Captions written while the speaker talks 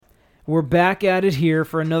We're back at it here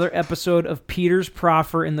for another episode of Peter's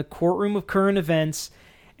Proffer in the Courtroom of Current Events.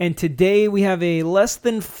 And today we have a less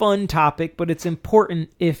than fun topic, but it's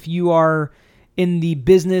important if you are in the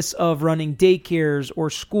business of running daycares or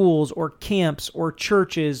schools or camps or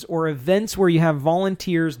churches or events where you have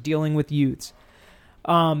volunteers dealing with youths.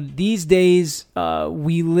 These days,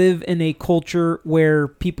 we live in a culture where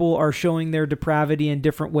people are showing their depravity in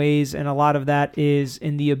different ways, and a lot of that is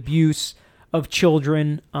in the abuse of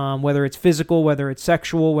children, whether it's physical, whether it's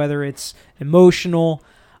sexual, whether it's emotional.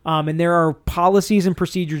 And there are policies and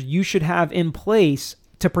procedures you should have in place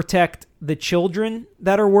to protect the children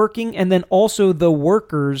that are working and then also the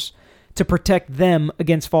workers to protect them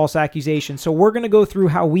against false accusations. So we're going to go through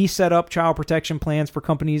how we set up child protection plans for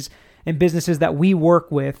companies and businesses that we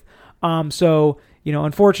work with.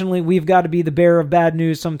 Unfortunately, we've got to be the bearer of bad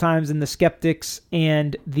news sometimes and the skeptics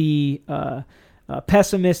and the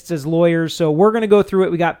pessimists as lawyers. So we're going to go through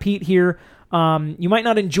it. We got Pete here. You might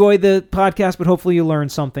not enjoy the podcast, but hopefully you learn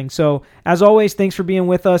something. So as always, thanks for being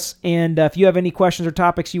with us. And if you have any questions or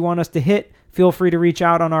topics you want us to hit, feel free to reach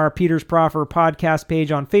out on our Peter's Proffer podcast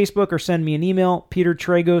page on Facebook or send me an email,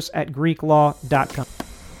 petertragos@greeklaw.com.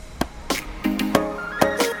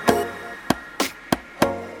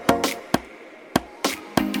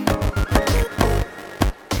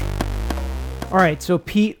 All right, so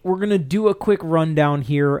Pete, we're going to do a quick rundown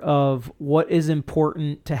here of what is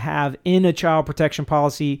important to have in a child protection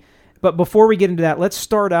policy. But before we get into that, let's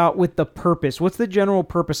start out with the purpose. What's the general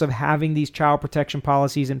purpose of having these child protection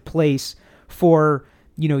policies in place for,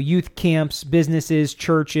 youth camps, businesses,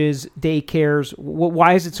 churches, daycares?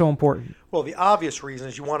 Why is it so important? Well, the obvious reason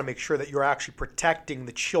is you want to make sure that you're actually protecting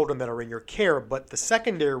the children that are in your care. But the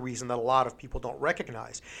secondary reason that a lot of people don't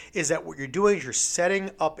recognize is that what you're doing is you're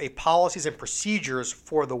setting up policies and procedures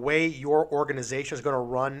for the way your organization is going to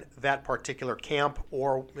run that particular camp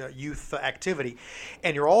or youth activity.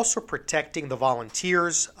 And you're also protecting the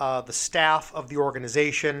volunteers, the staff of the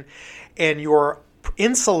organization, and you're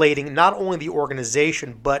insulating not only the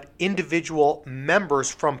organization but individual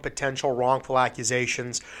members from potential wrongful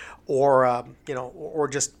accusations or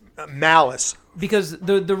just malice. Because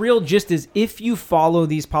the real gist is if you follow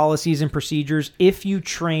these policies and procedures, if you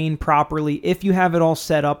train properly, if you have it all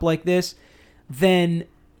set up like this, then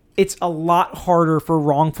it's a lot harder for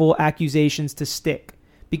wrongful accusations to stick.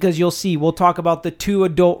 Because we'll talk about the 2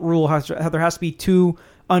 adult rule, how there has to be 2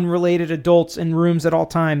 unrelated adults in rooms at all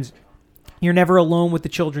times. You're never alone with the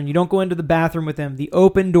children. You don't go into the bathroom with them. The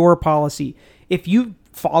open door policy. If you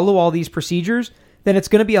follow all these procedures, then it's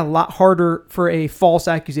going to be a lot harder for a false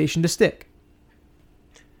accusation to stick.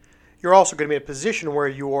 You're also going to be in a position where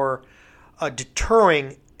you're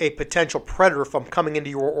deterring a potential predator from coming into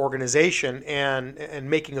your organization and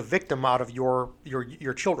making a victim out of your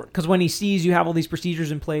children. Because when he sees you have all these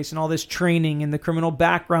procedures in place and all this training and the criminal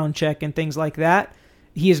background check and things like that,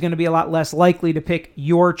 he is going to be a lot less likely to pick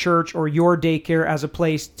your church or your daycare as a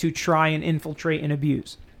place to try and infiltrate and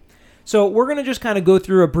abuse. So we're going to just kind of go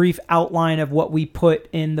through a brief outline of what we put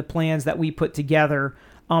in the plans that we put together.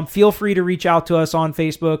 Feel free to reach out to us on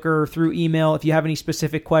Facebook or through email if you have any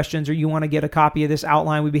specific questions or you want to get a copy of this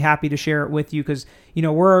outline. We'd be happy to share it with you because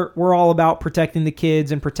we're all about protecting the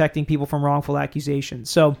kids and protecting people from wrongful accusations.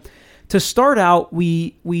 So to start out,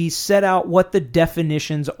 we set out what the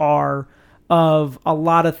definitions are of a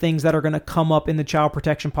lot of things that are going to come up in the child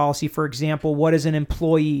protection policy. For example, what is an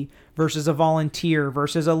employee versus a volunteer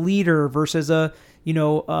versus a leader versus a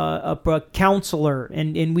counselor,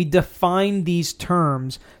 and we define these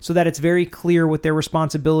terms so that it's very clear what their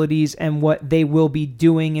responsibilities and what they will be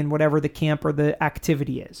doing in whatever the camp or the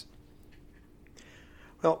activity is.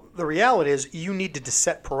 Well, the reality is you need to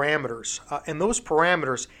set parameters, and those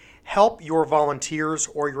parameters help your volunteers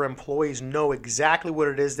or your employees know exactly what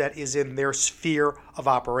it is that is in their sphere of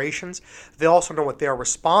operations. They also know what they are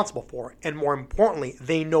responsible for, and more importantly,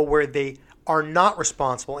 they know where they are not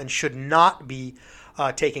responsible and should not be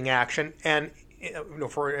taking action, and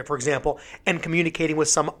for example, and communicating with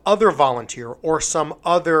some other volunteer or some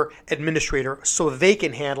other administrator so they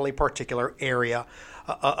can handle a particular area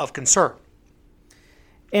of concern.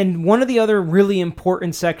 And one of the other really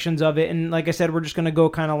important sections of it, and like I said, we're just going to go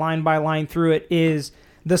kind of line by line through it, is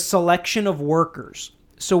the selection of workers.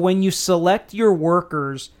 So when you select your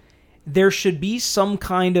workers, there should be some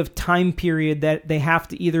kind of time period that they have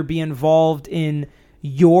to either be involved in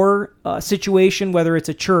your situation, whether it's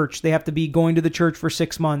a church, they have to be going to the church for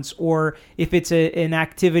 6 months, or if it's an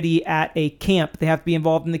activity at a camp, they have to be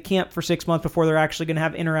involved in the camp for 6 months before they're actually going to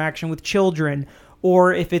have interaction with children.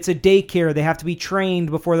 Or if it's a daycare, they have to be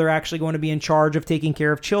trained before they're actually going to be in charge of taking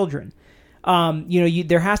care of children.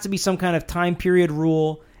 There has to be some kind of time period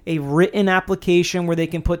rule, a written application where they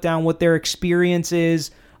can put down what their experience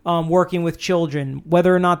is working with children,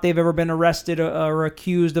 whether or not they've ever been arrested or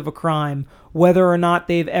accused of a crime, whether or not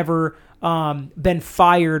they've ever been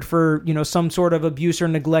fired for some sort of abuse or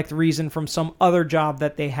neglect reason from some other job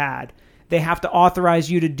that they had. They have to authorize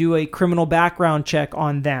you to do a criminal background check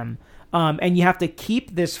on them. And you have to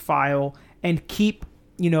keep this file and keep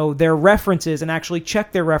their references and actually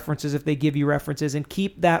check their references if they give you references and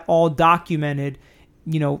keep that all documented.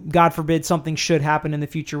 God forbid something should happen in the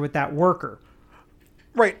future with that worker.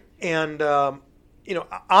 Right. And,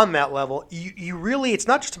 on that level, you really, it's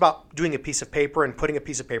not just about doing a piece of paper and putting a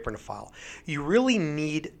piece of paper in a file. You really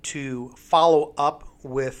need to follow up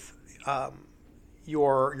with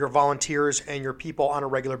your volunteers and your people on a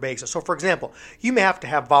regular basis. So, for example, you may have to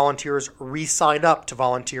have volunteers re-sign up to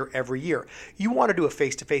volunteer every year. You want to do a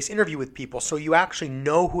face-to-face interview with people so you actually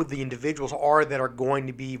know who the individuals are that are going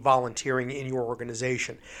to be volunteering in your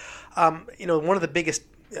organization. One of the biggest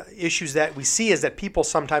issues that we see is that people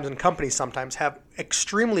sometimes and companies sometimes have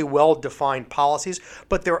extremely well-defined policies,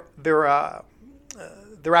 but their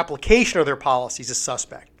application of their policies is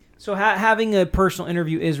suspect. So having a personal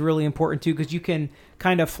interview is really important too, because you can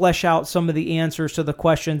kind of flesh out some of the answers to the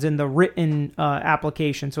questions in the written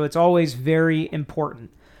application. So it's always very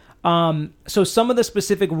important. So some of the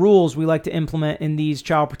specific rules we like to implement in these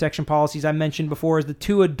child protection policies I mentioned before is the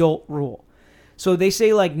 2-adult rule. So they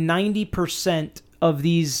say like 90% of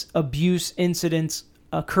these abuse incidents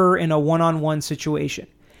occur in a one-on-one situation.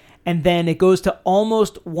 And then it goes to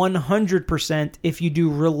almost 100% if you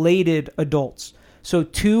do related adults. So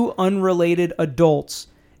 2 unrelated adults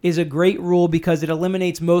is a great rule because it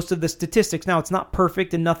eliminates most of the statistics. Now, it's not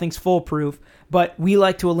perfect and nothing's foolproof, but we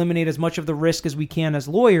like to eliminate as much of the risk as we can as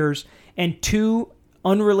lawyers. And 2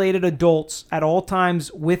 unrelated adults at all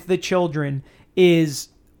times with the children is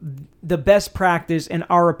the best practice, in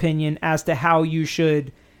our opinion, as to how you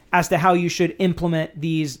should implement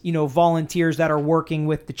these, volunteers that are working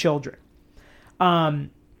with the children.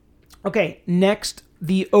 Okay, next,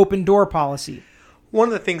 the open door policy. One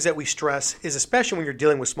of the things that we stress is, especially when you're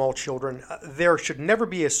dealing with small children, there should never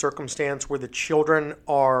be a circumstance where the children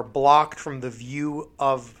are blocked from the view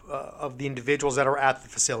of the individuals that are at the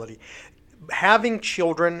facility. Having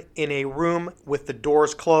children in a room with the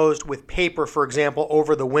doors closed, with paper, for example,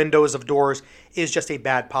 over the windows of doors, is just a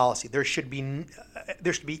bad policy. There should be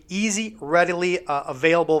easy, readily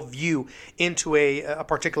available view into a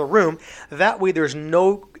particular room. That way, there's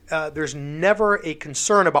never a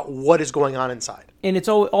concern about what is going on inside. And it's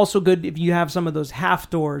also good if you have some of those half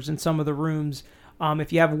doors in some of the rooms.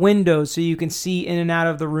 If you have windows so you can see in and out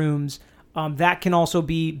of the rooms, that can also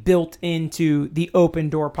be built into the open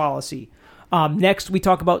door policy. Next, we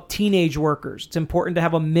talk about teenage workers. It's important to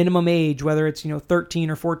have a minimum age, whether it's 13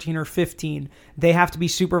 or 14 or 15. They have to be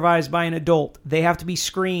supervised by an adult. They have to be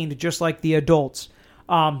screened just like the adults.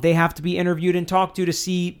 They have to be interviewed and talked to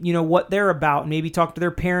see what they're about. Maybe talk to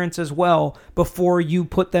their parents as well before you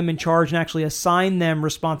put them in charge and actually assign them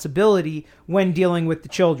responsibility when dealing with the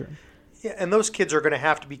children. Yeah, and those kids are going to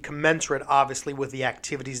have to be commensurate, obviously, with the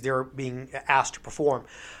activities they're being asked to perform.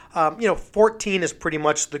 14 is pretty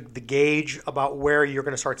much the gauge about where you're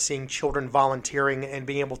going to start seeing children volunteering and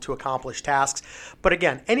being able to accomplish tasks. But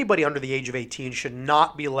again, anybody under the age of 18 should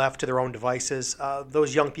not be left to their own devices.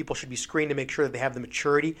 Those young people should be screened to make sure that they have the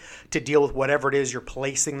maturity to deal with whatever it is you're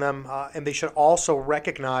placing them. And they should also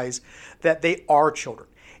recognize that they are children.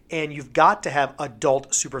 And you've got to have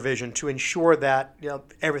adult supervision to ensure that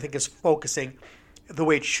everything is focusing the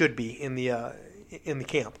way it should be in the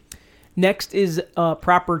camp. Next is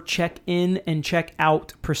proper check-in and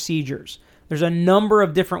check-out procedures. There's a number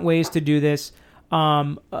of different ways to do this.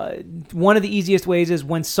 One of the easiest ways is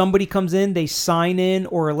when somebody comes in, they sign in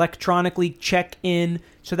or electronically check in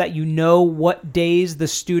so that you know what days the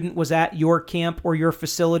student was at your camp or your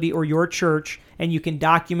facility or your church, and you can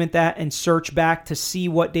document that and search back to see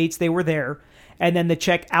what dates they were there. And then the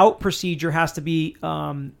check-out procedure has to be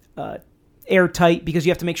airtight because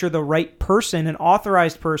you have to make sure the right person, an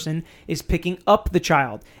authorized person, is picking up the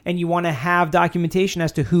child. And you want to have documentation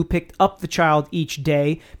as to who picked up the child each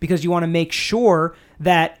day because you want to make sure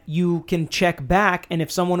that you can check back. And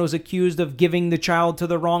if someone was accused of giving the child to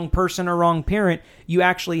the wrong person or wrong parent, you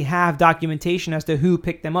actually have documentation as to who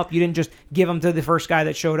picked them up. You didn't just give them to the first guy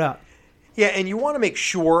that showed up. Yeah, and you want to make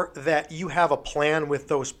sure that you have a plan with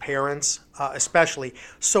those parents, especially.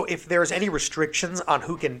 So if there's any restrictions on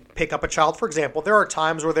who can pick up a child, for example, there are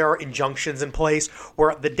times where there are injunctions in place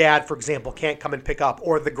where the dad, for example, can't come and pick up,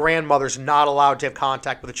 or the grandmother's not allowed to have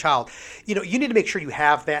contact with the child. You know, you need to make sure you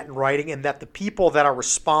have that in writing and that the people that are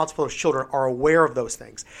responsible for those children are aware of those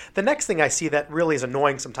things. The next thing I see that really is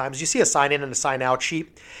annoying sometimes, you see a sign-in and a sign-out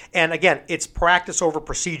sheet, and again, it's practice over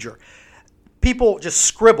procedure. People just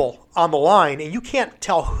scribble on the line, and you can't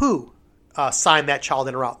tell who signed that child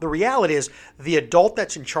in or out. The reality is the adult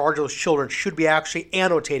that's in charge of those children should be actually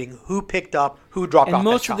annotating who picked up, who dropped off that child.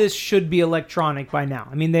 And most of this should be electronic by now.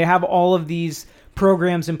 I mean, they have all of these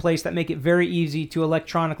programs in place that make it very easy to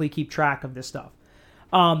electronically keep track of this stuff.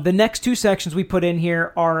 The next two sections we put in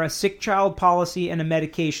here are a sick child policy and a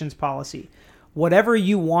medications policy. Whatever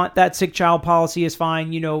you want, that sick child policy is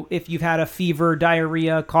fine. You know, if you've had a fever,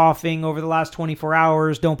 diarrhea, coughing over the last 24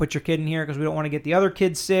 hours, don't put your kid in here because we don't want to get the other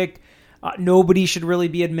kids sick. Nobody should really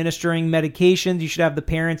be administering medications. You should have the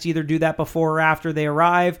parents either do that before or after they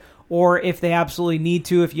arrive, or if they absolutely need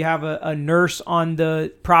to, if you have a nurse on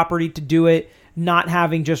the property to do it, not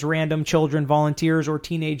having just random children, volunteers, or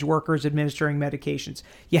teenage workers administering medications.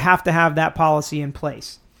 You have to have that policy in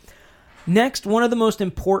place. Next, one of the most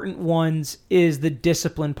important ones is the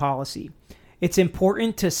discipline policy. It's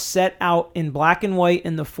important to set out in black and white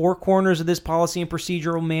in the four corners of this policy and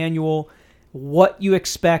procedural manual what you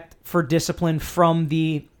expect for discipline from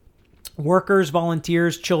the workers,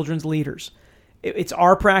 volunteers, children's leaders. It's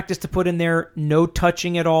our practice to put in there no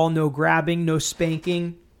touching at all, no grabbing, no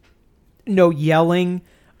spanking, no yelling.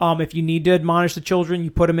 If you need to admonish the children,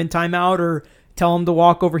 you put them in timeout or tell them to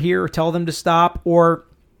walk over here or tell them to stop, or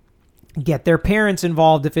get their parents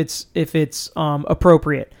involved if it's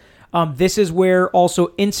appropriate. This is where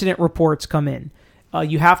also incident reports come in.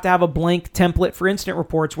 You have to have a blank template for incident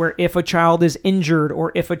reports where if a child is injured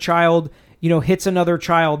or if a child, hits another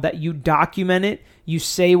child, that you document it, you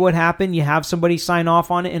say what happened, you have somebody sign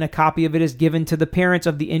off on it, and a copy of it is given to the parents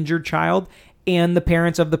of the injured child and the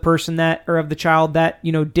parents of the person of the child that,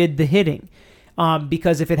 did the hitting.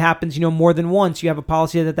 Because if it happens, more than once, you have a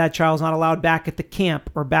policy that child's not allowed back at the camp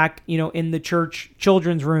or back, in the church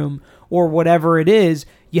children's room or whatever it is.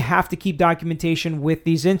 You have to keep documentation with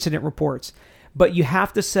these incident reports. But you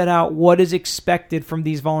have to set out what is expected from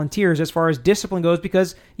these volunteers as far as discipline goes,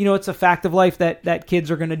 because, it's a fact of life that kids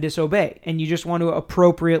are going to disobey, and you just want to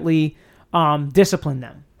appropriately discipline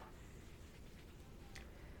them.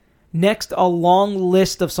 Next, a long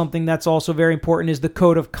list of something that's also very important is the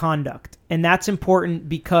code of conduct. And that's important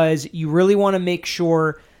because you really want to make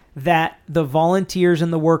sure that the volunteers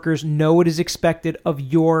and the workers know what is expected of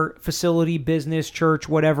your facility, business, church,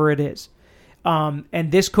 whatever it is.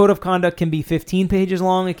 And this code of conduct can be 15 pages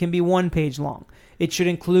long. It can be 1 page long. It should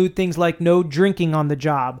include things like no drinking on the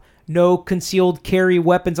job, no concealed carry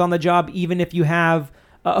weapons on the job, even if you have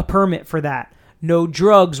a permit for that. No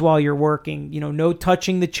drugs while you're working, no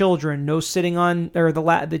touching the children, no sitting on, or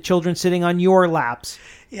the children sitting on your laps.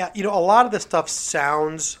 Yeah, a lot of this stuff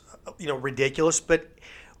sounds, ridiculous, but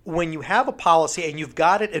when you have a policy and you've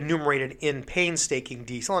got it enumerated in painstaking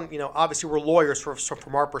detail, and, obviously we're lawyers, so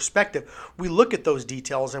from our perspective, we look at those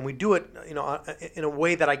details and we do it, in a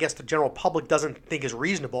way that I guess the general public doesn't think is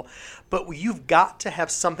reasonable, but you've got to have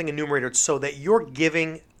something enumerated so that you're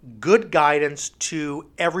giving good guidance to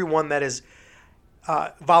everyone that is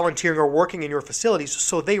volunteering or working in your facilities,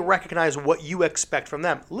 so they recognize what you expect from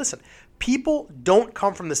them. Listen, people don't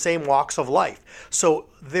come from the same walks of life. So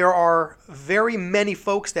there are very many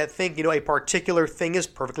folks that think, a particular thing is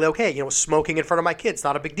perfectly okay. Smoking in front of my kids,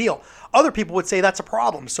 not a big deal. Other people would say that's a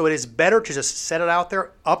problem. So it is better to just set it out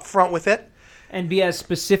there up front with it. And be as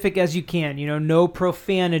specific as you can, no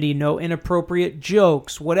profanity, no inappropriate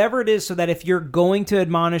jokes, whatever it is, so that if you're going to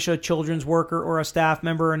admonish a children's worker or a staff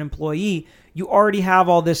member or an employee, you already have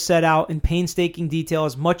all this set out in painstaking detail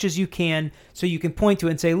as much as you can, so you can point to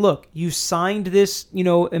it and say, look, you signed this,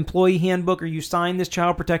 employee handbook, or you signed this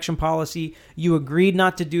child protection policy, you agreed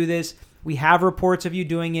not to do this, we have reports of you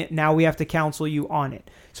doing it, now we have to counsel you on it.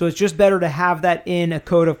 So it's just better to have that in a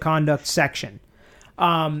code of conduct section.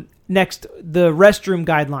 Next, the restroom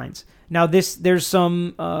guidelines. Now, there's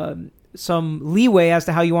some leeway as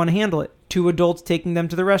to how you want to handle it. 2 adults taking them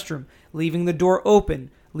to the restroom, leaving the door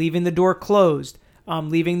open, leaving the door closed,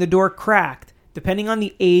 leaving the door cracked. Depending on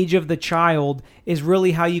the age of the child is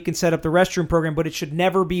really how you can set up the restroom program, but it should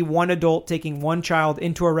never be 1 adult taking 1 child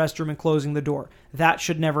into a restroom and closing the door. That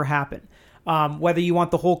should never happen. Whether you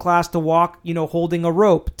want the whole class to walk, holding a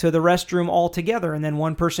rope to the restroom all together and then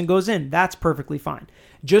one person goes in, that's perfectly fine.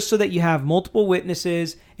 Just so that you have multiple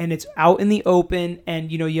witnesses and it's out in the open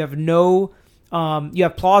and, you have you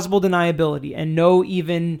have plausible deniability and no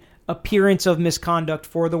even appearance of misconduct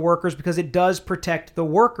for the workers, because it does protect the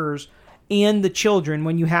workers and the children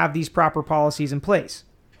when you have these proper policies in place.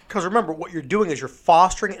 Because remember, what you're doing is you're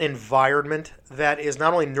fostering an environment that is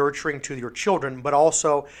not only nurturing to your children, but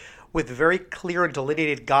also with very clear and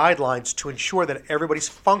delineated guidelines to ensure that everybody's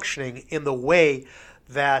functioning in the way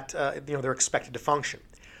that they're expected to function.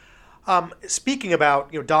 Speaking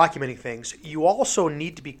about documenting things, you also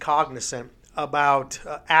need to be cognizant about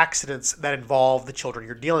accidents that involve the children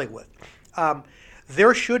you're dealing with.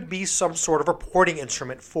 There should be some sort of reporting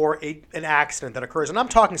instrument for an accident that occurs. And I'm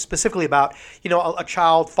talking specifically about, a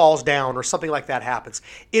child falls down or something like that happens.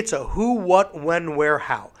 It's a who, what, when, where,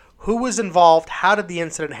 how. Who was involved? How did the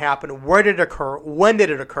incident happen? Where did it occur? When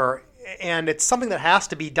did it occur? And it's something that has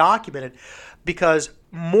to be documented, because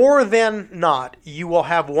more than not, you will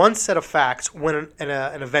have one set of facts when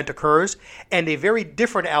an event occurs and a very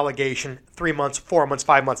different allegation 3 months, 4 months,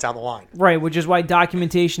 5 months down the line. Right, which is why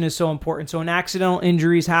documentation is so important. So when accidental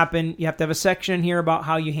injuries happen, you have to have a section here about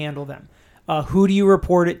how you handle them. Who do you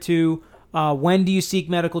report it to? When do you seek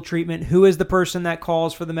medical treatment? Who is the person that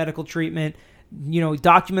calls for the medical treatment?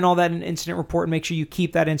 Document all that in an incident report and make sure you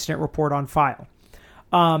keep that incident report on file.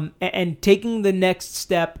 And taking the next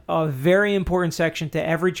step, a very important section to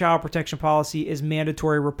every child protection policy is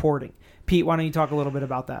mandatory reporting. Pete, why don't you talk a little bit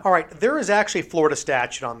about that? All right. There is actually a Florida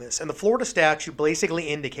statute on this, and the Florida statute basically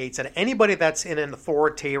indicates that anybody that's in an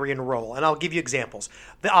authoritarian role, and I'll give you examples,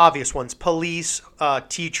 the obvious ones: police,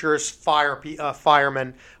 teachers,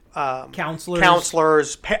 firemen,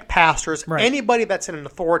 counselors, pastors, right. Anybody that's in an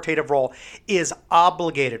authoritative role is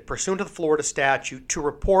obligated, pursuant to the Florida statute, to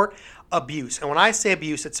report abuse. And when I say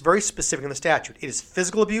abuse, it's very specific in the statute. It is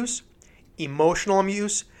physical abuse, emotional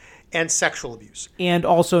abuse, and sexual abuse. And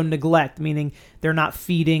also neglect, meaning they're not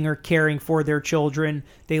feeding or caring for their children.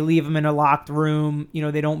 They leave them in a locked room.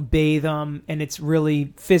 They don't bathe them, and it's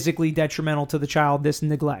really physically detrimental to the child, this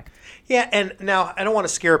neglect. Yeah, and now I don't want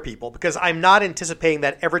to scare people, because I'm not anticipating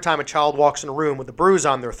that every time a child walks in a room with a bruise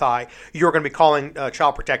on their thigh, you're going to be calling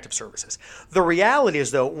Child Protective Services. The reality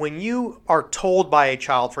is, though, when you are told by a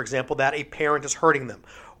child, for example, that a parent is hurting them,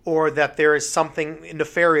 or that there is something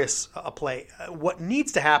nefarious at play, what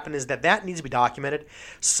needs to happen is that needs to be documented.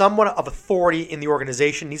 Someone of authority in the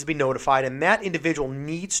organization needs to be notified, and that individual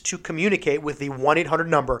needs to communicate with the 1-800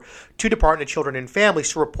 number to Department of Children and Families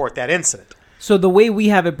to report that incident. So the way we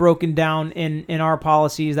have it broken down in our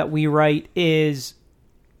policies that we write is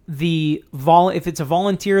if it's a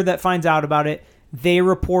volunteer that finds out about it, they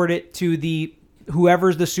report it to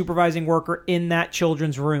whoever's the supervising worker in that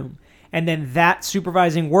children's room. And then that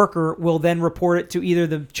supervising worker will then report it to either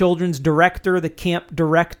the children's director, the camp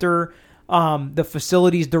director, the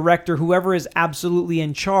facilities director, whoever is absolutely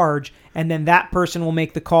in charge. And then that person will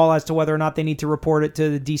make the call as to whether or not they need to report it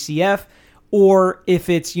to the DCF, or if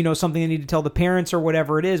it's, something they need to tell the parents or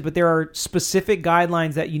whatever it is. But there are specific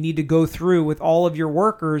guidelines that you need to go through with all of your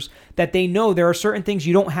workers that they know there are certain things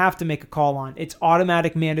you don't have to make a call on. It's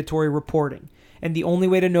automatic mandatory reporting. And the only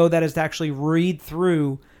way to know that is to actually read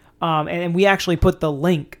through. And we actually put the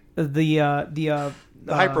link, the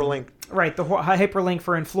hyperlink, right? The hyperlink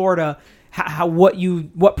for in Florida,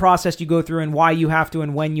 what process you go through and why you have to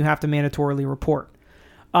and when you have to mandatorily report.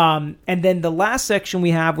 And then the last section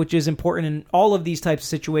we have, which is important in all of these types of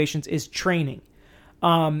situations, is training.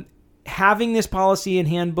 Having this policy and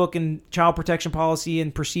handbook and child protection policy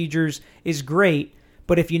and procedures is great,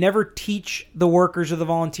 but if you never teach the workers or the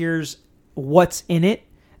volunteers what's in it,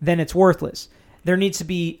 then it's worthless. There needs to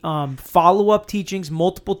be follow-up teachings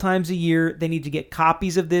multiple times a year. They need to get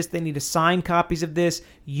copies of this. They need to sign copies of this.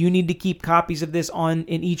 You need to keep copies of this in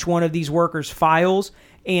each one of these workers' files,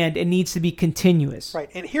 and it needs to be continuous. Right,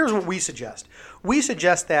 and here's what we suggest. We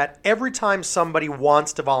suggest that every time somebody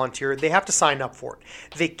wants to volunteer, they have to sign up for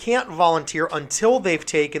it. They can't volunteer until they've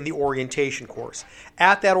taken the orientation course.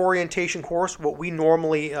 At that orientation course, what we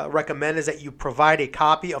normally recommend is that you provide a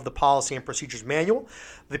copy of the policy and procedures manual.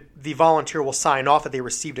 The volunteer will sign off that they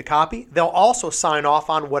received a copy. They'll also sign off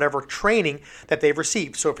on whatever training that they've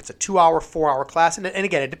received. So if it's a 2-hour, 4-hour class, and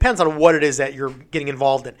again, it depends on what it is that you're getting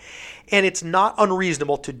involved in. And it's not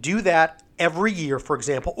unreasonable to do that every year, for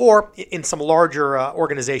example, or in some larger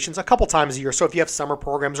organizations, a couple times a year. So if you have summer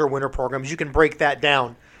programs or winter programs, you can break that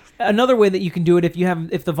down. another way that you can do it,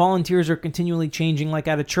 if the volunteers are continually changing, like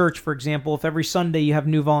at a church, for example, if every Sunday you have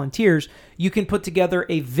new volunteers, you can put together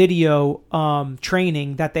a video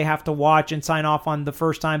training that they have to watch and sign off on the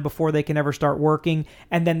first time before they can ever start working.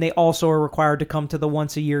 And then they also are required to come to the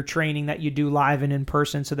once a year training that you do live and in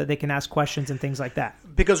person so that they can ask questions and things like that.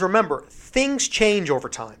 Because remember, things change over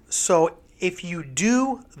time. So if you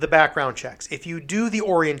do the background checks, if you do the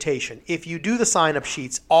orientation, if you do the sign-up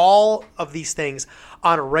sheets, all of these things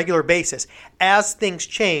on a regular basis, as things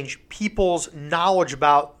change, people's knowledge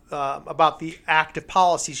about the active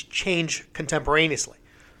policies change contemporaneously.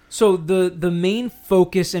 So the main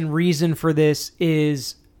focus and reason for this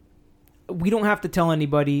is we don't have to tell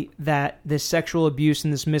anybody that this sexual abuse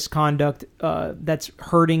and this misconduct that's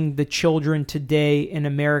hurting the children today in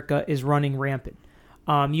America is running rampant.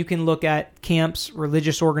 You can look at camps,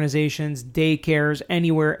 religious organizations, daycares,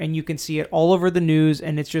 anywhere, and you can see it all over the news,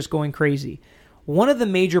 and it's just going crazy. One of the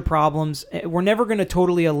major problems, we're never going to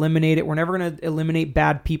totally eliminate it. We're never going to eliminate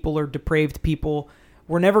bad people or depraved people.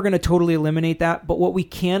 We're never going to totally eliminate that. But what we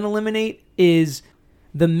can eliminate is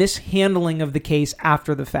the mishandling of the case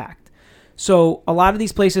after the fact. So a lot of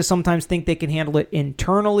these places sometimes think they can handle it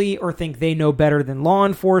internally, or think they know better than law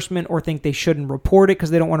enforcement, or think they shouldn't report it because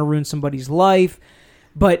they don't want to ruin somebody's life.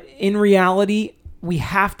 But in reality, we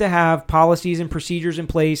have to have policies and procedures in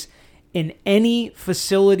place in any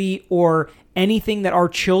facility or anything that our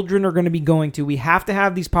children are going to be going to. We have to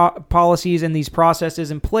have these policies and these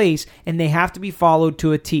processes in place, and they have to be followed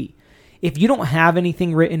to a T. If you don't have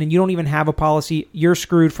anything written and you don't even have a policy, you're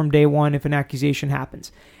screwed from day one if an accusation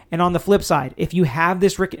happens. And on the flip side, if you have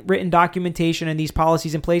this written documentation and these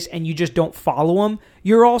policies in place and you just don't follow them,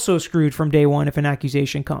 you're also screwed from day one if an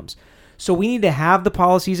accusation comes. So we need to have the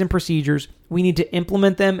policies and procedures, we need to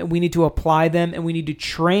implement them, and we need to apply them, and we need to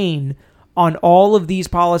train on all of these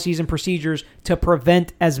policies and procedures to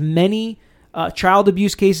prevent as many child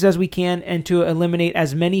abuse cases as we can and to eliminate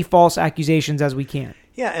as many false accusations as we can.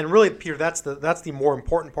 Yeah, and really, Peter, that's the more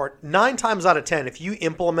important part. 9 times out of 10, if you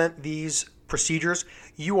implement these procedures,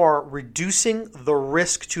 you are reducing the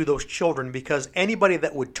risk to those children, because anybody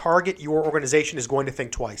that would target your organization is going to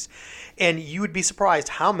think twice. And you would be surprised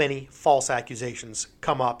how many false accusations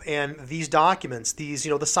come up. And these documents, the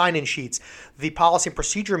sign-in sheets, the policy and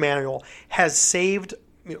procedure manual has saved,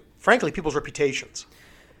 frankly, people's reputations.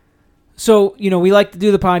 So, we like to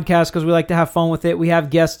do the podcast because we like to have fun with it. We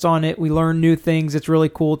have guests on it. We learn new things. It's really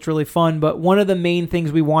cool. It's really fun. But one of the main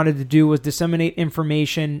things we wanted to do was disseminate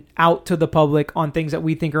information out to the public on things that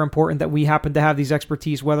we think are important, that we happen to have these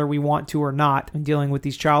expertise, whether we want to or not, in dealing with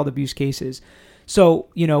these child abuse cases. So,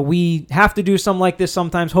 we have to do something like this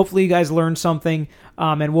sometimes. Hopefully you guys learned something,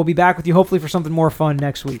 and we'll be back with you hopefully for something more fun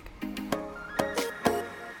next week.